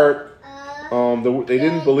heart, they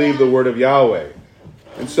didn't believe the word of Yahweh.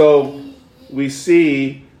 And so we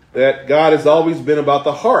see that God has always been about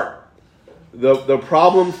the heart. The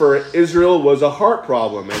problem for Israel was a heart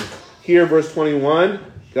problem. And here, verse 21,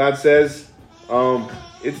 God says,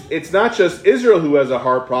 it's not just Israel who has a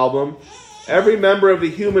heart problem. Every member of the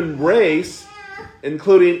human race,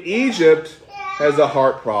 including Egypt, has a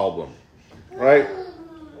heart problem. Right?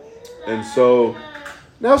 And so,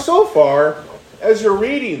 now so far, as you're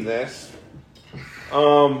reading this,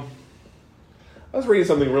 I was reading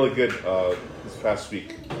something really good this past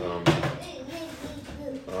week.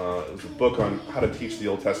 It was a book on how to teach the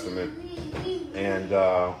Old Testament. And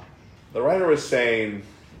the writer was saying,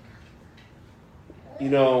 you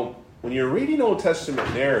know, when you're reading Old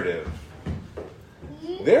Testament narrative,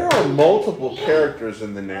 there are multiple characters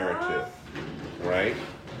in the narrative, right,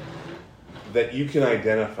 that you can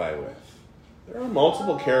identify with. There are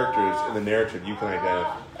multiple characters in the narrative you can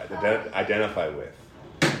identify with.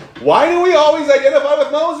 Why do we always identify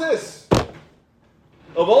with Moses?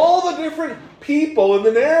 Of all the different people in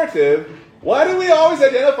the narrative, why do we always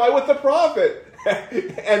identify with the prophet?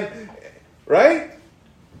 And right?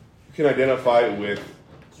 You can identify with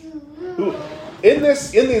who in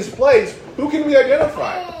these plagues, who can we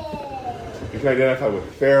identify? We can identify with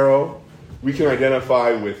Pharaoh. We can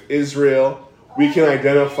identify with Israel. We can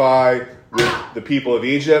identify with the people of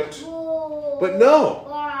Egypt. But no,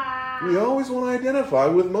 we always want to identify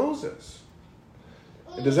with Moses.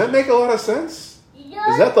 And does that make a lot of sense?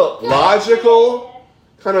 Is that the logical,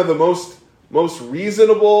 kind of the most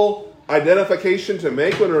reasonable identification to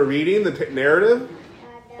make when we're reading the narrative?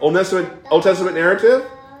 Old Testament narrative?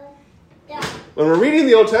 When we're reading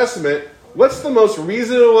the Old Testament, what's the most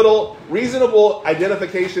reasonable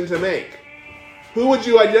identification to make? Who would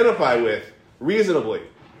you identify with reasonably?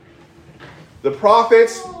 The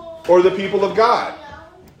prophets or the people of God?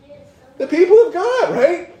 The people of God,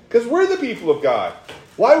 right? Because we're the people of God.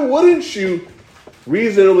 Why wouldn't you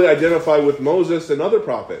reasonably identify with Moses and other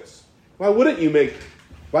prophets? Why would it be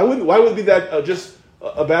that just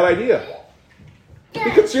a bad idea?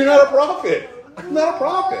 Because you're not a prophet. I'm not a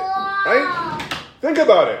prophet, right? Think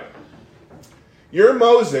about it. You're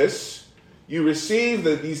Moses. You receive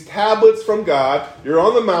these tablets from God. You're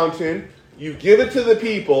on the mountain. You give it to the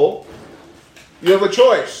people. You have a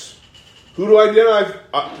choice. Who do I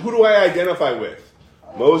identify with?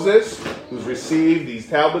 Moses, who's received these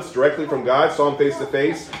tablets directly from God, saw him face to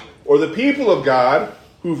face, or the people of God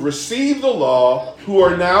who've received the law, who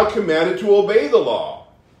are now commanded to obey the law?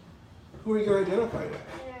 Who are you going to identify with?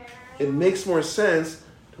 It makes more sense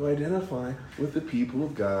to identify with the people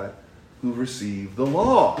of God who've received the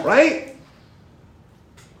law, right?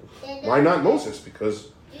 Why not Moses? Because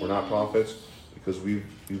we're not prophets, because we've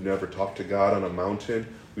never talked to God on a mountain.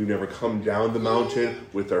 We've never come down the mountain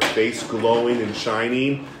with our face glowing and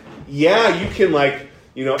shining. Yeah, you can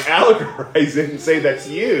allegorize it and say that's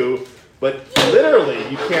you, but literally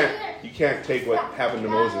you can't take what happened to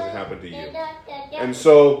Moses and happen to you. And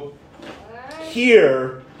so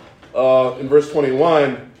here in verse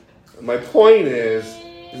 21, my point is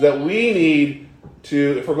that we need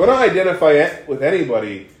to, if we're going to identify with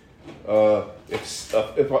anybody,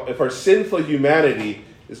 if our sinful humanity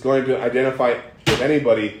is going to identify with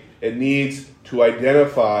anybody, it needs to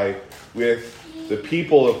identify with the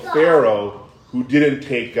people of Pharaoh who didn't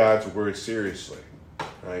take God's word seriously,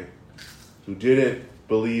 right? Who didn't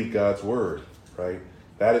believe God's word, right?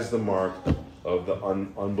 That is the mark of the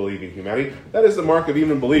unbelieving humanity. That is the mark of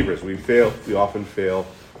even believers. We often fail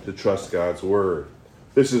to trust God's word.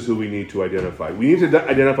 This is who we need to identify. We need to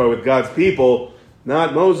identify with God's people,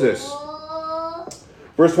 not Moses.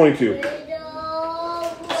 Verse 22.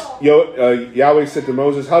 Yahweh said to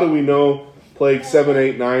Moses, how do we know plague 7,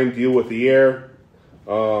 8, 9 deal with the air?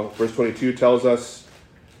 Verse 22 tells us,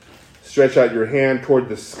 stretch out your hand toward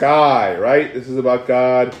the sky, right? This is about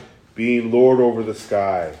God being Lord over the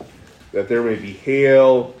sky. That there may be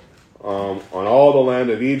hail on all the land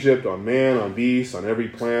of Egypt, on man, on beast, on every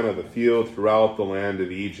plant of the field throughout the land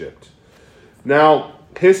of Egypt. Now,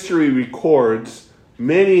 history records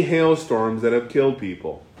many hailstorms that have killed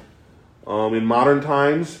people. In modern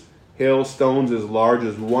times, hailstones as large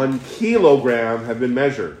as 1 kilogram have been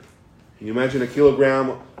measured. Can you imagine a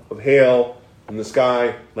kilogram of hail in the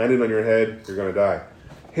sky landing on your head? You're going to die.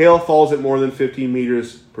 Hail falls at more than 15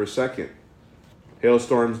 meters per second.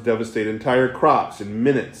 Hailstorms devastate entire crops in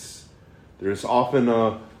minutes. There's often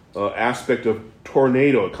an aspect of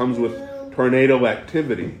tornado. It comes with tornado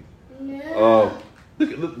activity.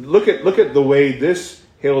 Look at the way this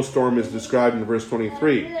hailstorm is described in verse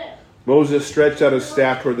 23. Moses stretched out his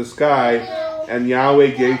staff toward the sky, and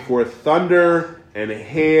Yahweh gave forth thunder and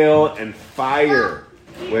hail and fire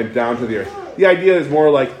went down to the earth. The idea is more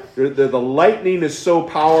like the lightning is so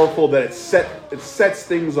powerful that it sets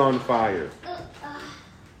things on fire.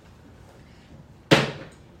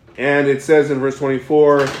 And it says in verse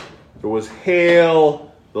 24, there was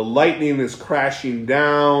hail, the lightning is crashing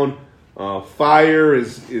down, fire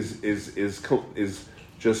is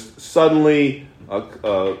just suddenly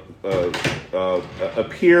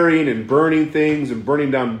appearing and burning things and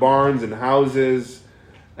burning down barns and houses.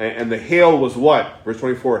 And the hail was what? Verse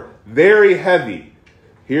 24, very heavy.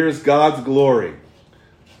 Here's God's glory.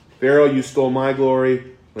 Pharaoh, you stole my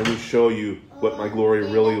glory. Let me show you what my glory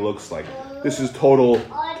really looks like. This is total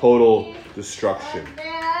destruction.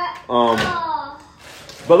 But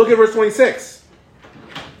look at verse 26.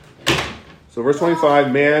 So verse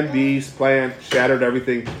 25, man, beast, plant, shattered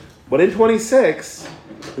everything. But in 26,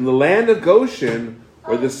 in the land of Goshen,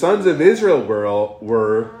 where the sons of Israel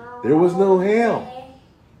were, there was no hail.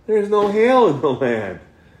 There's no hail in the land.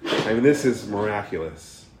 I mean, this is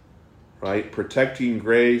miraculous, right? Protecting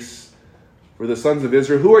grace for the sons of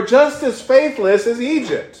Israel, who are just as faithless as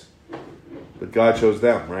Egypt. But God chose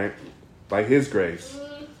them, right? By his grace,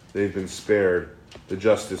 they've been spared the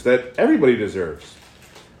justice that everybody deserves.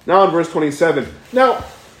 Now in verse 27. Now,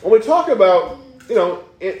 when we talk about,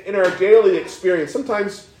 in our daily experience,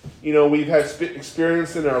 sometimes, we've had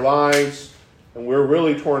experience in our lives and we're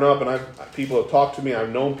really torn up, and people have talked to me.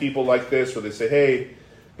 I've known people like this where they say, hey,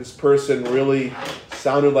 this person really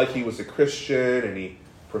sounded like he was a Christian and he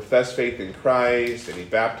professed faith in Christ and he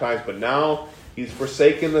baptized, but now he's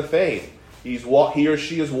forsaken the faith. He or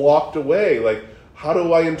she has walked away. Like, how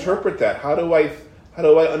do I interpret that? How do I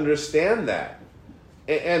understand that?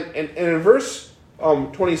 And in verse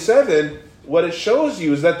 27, what it shows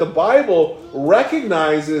you is that the Bible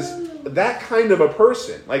recognizes that kind of a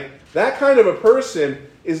person. Like, that kind of a person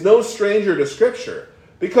is no stranger to Scripture.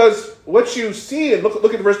 Because what you see, and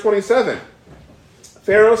look at verse 27.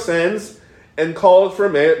 Pharaoh sends and calls for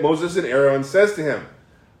Moses and Aaron and says to him,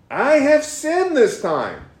 I have sinned this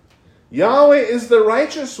time. Yahweh is the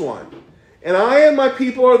righteous one, and I and my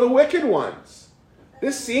people are the wicked ones.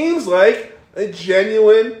 This seems like a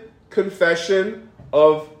genuine confession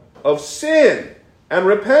of sin and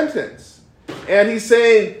repentance. And he's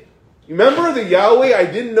saying, remember the Yahweh I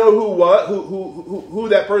didn't know who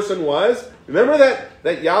that person was? Remember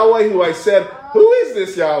that Yahweh who I said, who is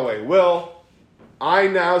this Yahweh? Well, I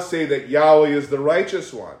now say that Yahweh is the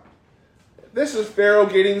righteous one. This is Pharaoh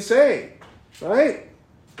getting saying, right?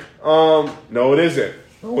 No, it isn't.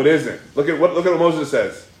 No, it isn't. Look at what Moses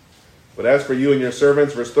says. But as for you and your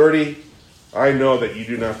servants, verse 30, I know that you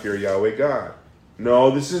do not fear Yahweh God.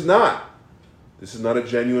 No, this is not. This is not a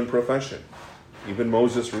genuine profession. Even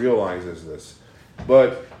Moses realizes this.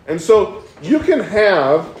 And so you can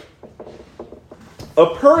have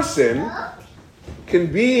a person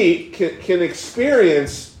can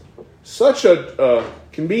experience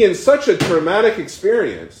can be in such a traumatic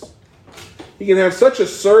experience. He can have such a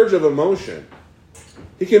surge of emotion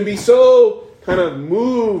He can be so kind of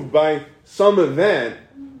moved by some event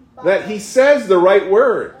that he says the right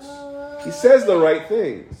words. He says the right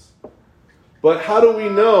things. But how do we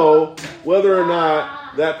know whether or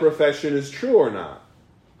not that profession is true or not?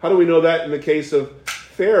 How do we know that in the case of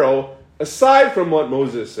Pharaoh, aside from what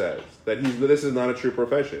Moses says, that this is not a true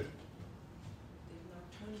profession?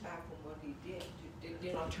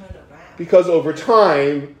 Because over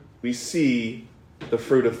time, we see the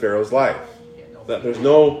fruit of Pharaoh's life. That there's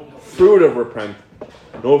no fruit of repentance,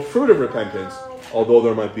 although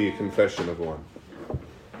there might be a confession of one.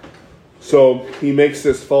 So he makes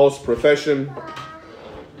this false profession.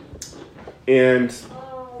 And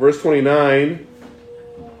verse 29,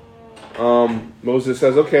 Moses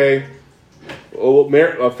says, okay,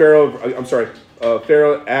 Pharaoh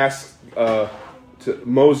asks to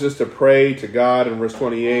Moses to pray to God in verse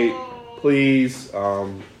 28, please,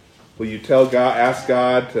 will you ask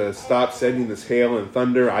God to stop sending this hail and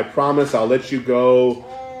thunder? I promise I'll let you go.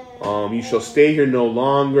 You shall stay here no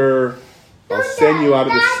longer. I'll send you out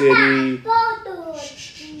of the city.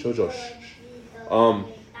 Jojo.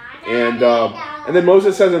 And then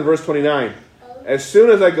Moses says in verse 29, as soon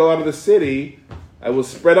as I go out of the city, I will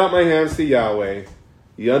spread out my hands to Yahweh.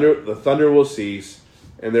 The thunder will cease,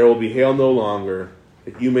 and there will be hail no longer,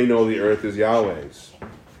 that you may know the earth is Yahweh's.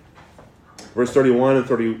 Verse 31 and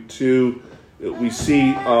 32, we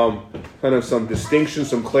see kind of some distinction,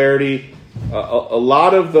 some clarity. A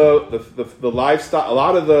lot of the livestock, a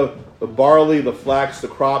lot of the barley, the flax, the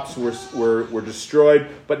crops were destroyed,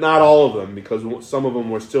 but not all of them, because some of them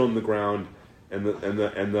were still in the ground, and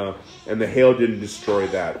the hail didn't destroy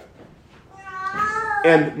that.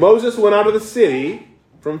 And Moses went out of the city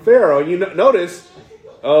from Pharaoh. And you notice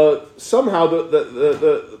somehow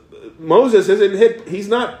the Moses isn't hit. He's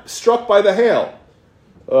not struck by the hail.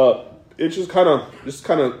 It just kind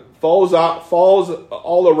of falls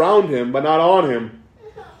all around him, but not on him.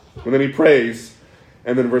 And then he prays.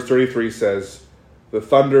 And then verse 33 says, the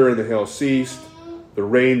thunder and the hail ceased. The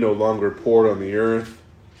rain no longer poured on the earth.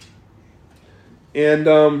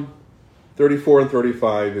 And 34 and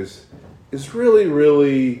 35 is really,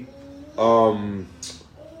 really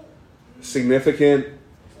significant.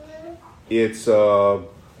 It's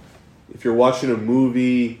if you're watching a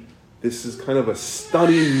movie, this is kind of a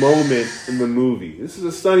stunning moment in the movie. This is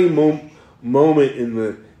a stunning moment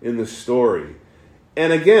in the story.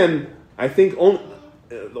 And again, I think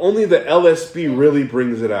only the LSB really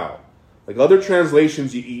brings it out. Like other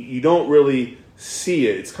translations, you don't really see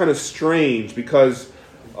it. It's kind of strange because,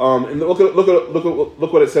 and look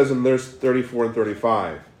what it says in verse 34 and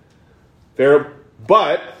 35.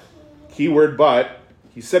 But, keyword but,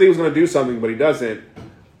 he said he was going to do something, but he doesn't.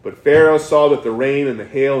 But Pharaoh saw that the rain and the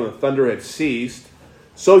hail and the thunder had ceased,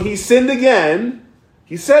 so he sinned again.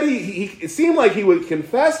 He said it seemed like he would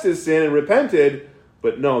confess his sin and repented,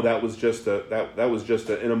 but no, that was just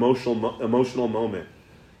an emotional moment.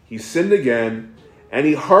 He sinned again, and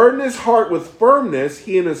he hardened his heart with firmness,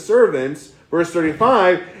 he and his servants, verse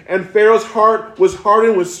 35, and Pharaoh's heart was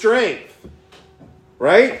hardened with strength.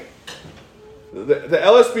 Right? The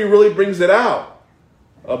LSB really brings it out.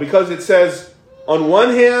 Because it says, on one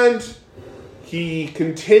hand, he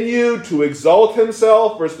continued to exalt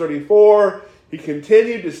himself, verse 34, he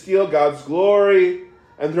continued to steal God's glory,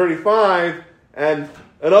 and 35, and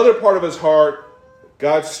another part of his heart,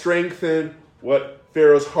 God strengthened what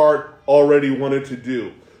Pharaoh's heart already wanted to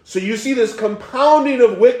do. So you see this compounding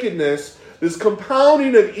of wickedness, this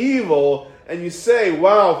compounding of evil, and you say,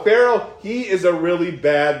 wow, Pharaoh, he is a really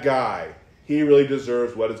bad guy. He really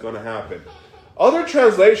deserves what is going to happen. Other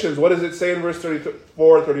translations, what does it say in verse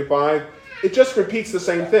 34, 35? It just repeats the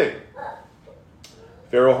same thing.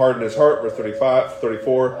 Pharaoh hardened his heart, verse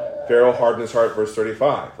 34. Pharaoh hardened his heart, verse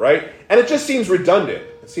 35, right? And it just seems redundant.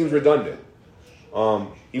 It seems redundant.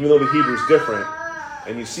 Even though the Hebrew is different,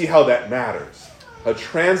 and you see how that matters.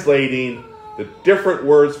 Translating the different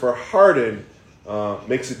words for hardened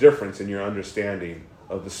makes a difference in your understanding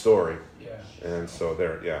of the story. And so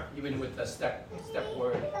there, yeah. Even with the step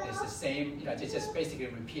word, it's the same. It's just basically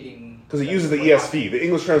repeating. Because it uses the ESV. The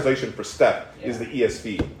English translation for step is the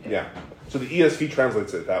ESV. Yeah. So the ESV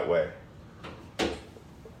translates it that way.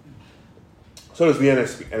 So does the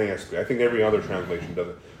NASB. I think every other translation does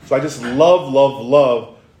it. So I just love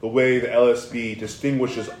the way the LSB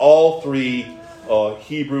distinguishes all three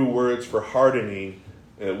Hebrew words for hardening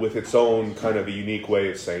with its own kind of a unique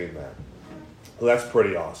way of saying that. Well, that's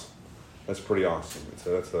pretty awesome. That's pretty awesome.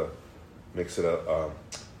 So makes it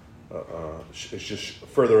it's just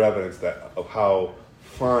further evidence of how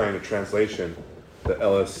fine a translation the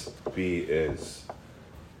LSB is.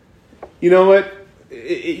 You know what?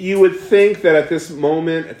 you would think that at this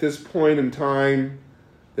moment, at this point in time,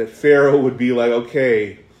 that Pharaoh would be like,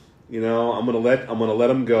 okay, I'm gonna let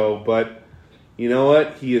him go. But you know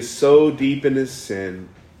what? He is so deep in his sin.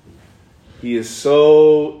 He is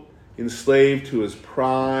so enslaved to his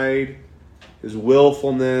pride, his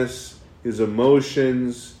willfulness, his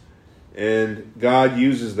emotions, and God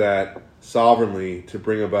uses that sovereignly to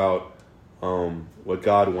bring about what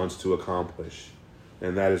God wants to accomplish.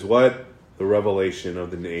 And that is what? The revelation of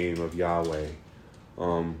the name of Yahweh.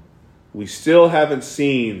 We still haven't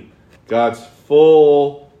seen God's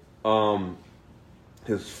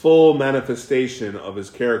his full manifestation of his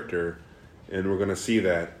character, and we're going to see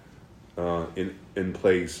that in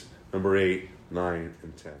plagues number 8, 9,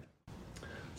 and 10.